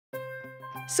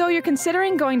So you're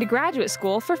considering going to graduate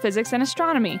school for physics and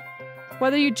astronomy.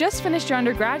 Whether you just finished your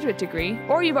undergraduate degree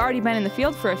or you've already been in the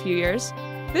field for a few years,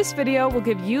 this video will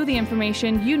give you the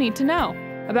information you need to know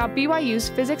about BYU's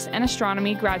Physics and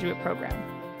Astronomy graduate program.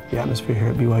 The atmosphere here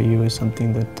at BYU is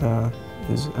something that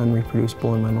is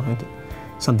unreproducible in my mind,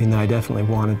 something that I definitely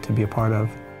wanted to be a part of.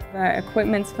 The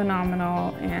equipment's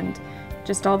phenomenal, and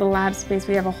just all the lab space.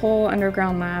 We have a whole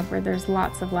underground lab where there's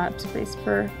lots of lab space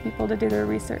for people to do their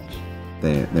research.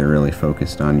 They're really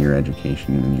focused on your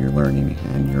education and your learning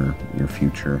and your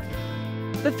future.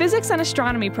 The Physics and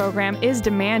Astronomy program is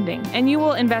demanding, and you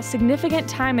will invest significant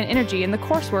time and energy in the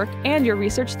coursework and your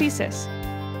research thesis.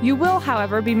 You will,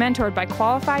 however, be mentored by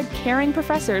qualified, caring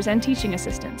professors and teaching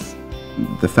assistants.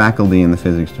 The faculty in the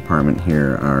physics department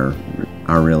here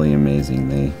are really amazing.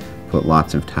 They put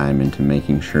lots of time into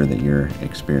making sure that your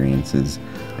experience is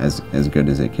as good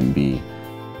as it can be.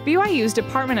 BYU's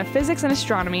Department of Physics and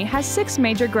Astronomy has 6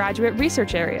 major graduate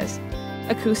research areas: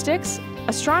 acoustics,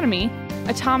 astronomy,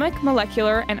 atomic,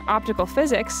 molecular, and optical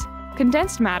physics,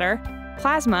 condensed matter,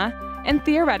 plasma, and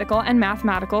theoretical and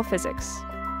mathematical physics.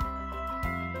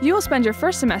 You will spend your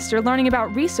first semester learning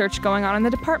about research going on in the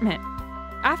department.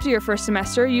 After your first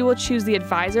semester, you will choose the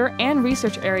advisor and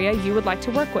research area you would like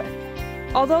to work with.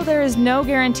 Although there is no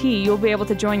guarantee you will be able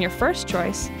to join your first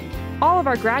choice, all of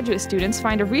our graduate students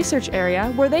find a research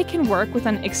area where they can work with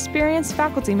an experienced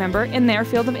faculty member in their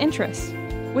field of interest.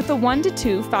 With the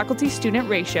 1-to-2 faculty-student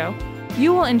ratio,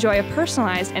 you will enjoy a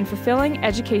personalized and fulfilling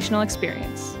educational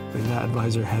experience. That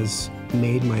advisor has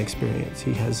made my experience.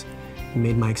 He has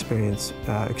made my experience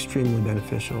extremely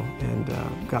beneficial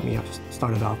and got me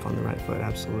started off on the right foot,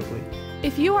 absolutely.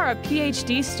 If you are a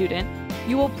PhD student,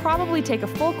 you will probably take a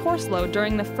full course load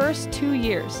during the first 2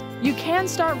 years. You can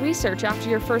start research after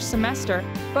your first semester,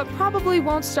 but probably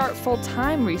won't start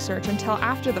full-time research until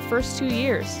after the first 2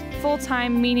 years.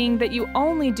 Full-time meaning that you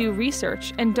only do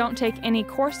research and don't take any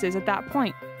courses at that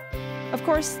point. Of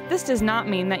course, this does not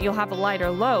mean that you'll have a lighter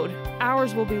load.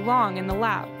 Hours will be long in the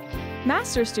lab.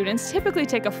 Master's students typically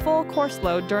take a full course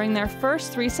load during their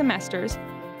first 3 semesters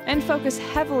and focus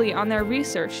heavily on their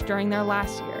research during their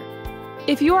last year.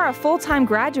 If you are a full-time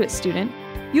graduate student,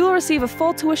 you will receive a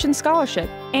full tuition scholarship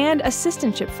and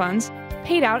assistantship funds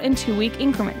paid out in 2-week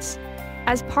increments.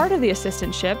 As part of the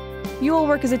assistantship, you will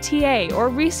work as a TA or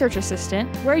research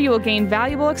assistant where you will gain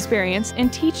valuable experience in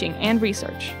teaching and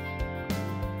research.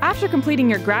 After completing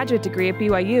your graduate degree at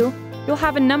BYU, you'll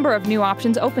have a number of new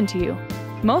options open to you.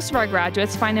 Most of our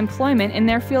graduates find employment in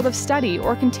their field of study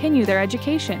or continue their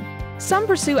education. Some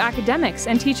pursue academics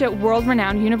and teach at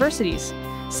world-renowned universities.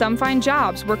 Some find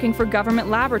jobs working for government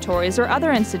laboratories or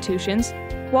other institutions,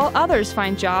 while others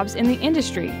find jobs in the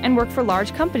industry and work for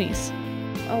large companies.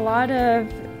 A lot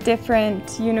of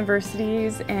different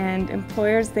universities and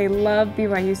employers, they love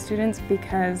BYU students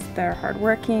because they're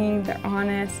hardworking, they're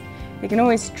honest, they can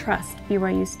always trust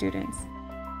BYU students.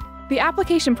 The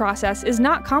application process is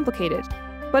not complicated,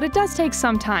 but it does take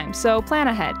some time, so plan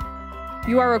ahead.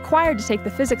 You are required to take the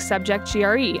physics subject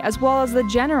GRE as well as the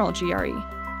general GRE.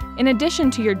 In addition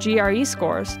to your GRE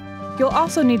scores, you'll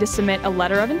also need to submit a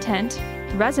letter of intent,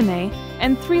 resume,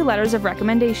 and 3 letters of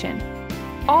recommendation.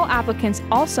 All applicants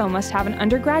also must have an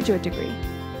undergraduate degree.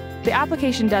 The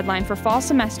application deadline for fall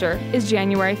semester is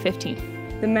January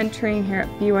 15th. The mentoring here at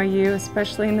BYU,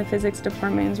 especially in the physics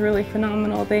department, is really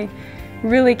phenomenal. They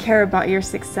really care about your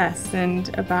success and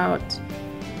about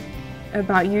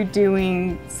you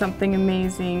doing something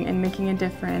amazing and making a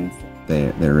difference.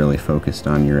 They're really focused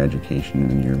on your education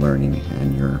and your learning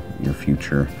and your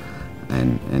future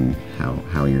and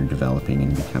how you're developing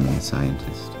and becoming a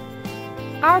scientist.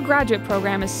 Our graduate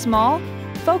program is small,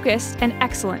 focused, and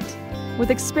excellent.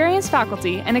 With experienced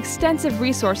faculty and extensive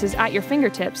resources at your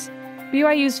fingertips,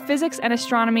 BYU's Physics and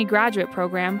Astronomy graduate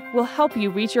program will help you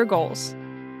reach your goals.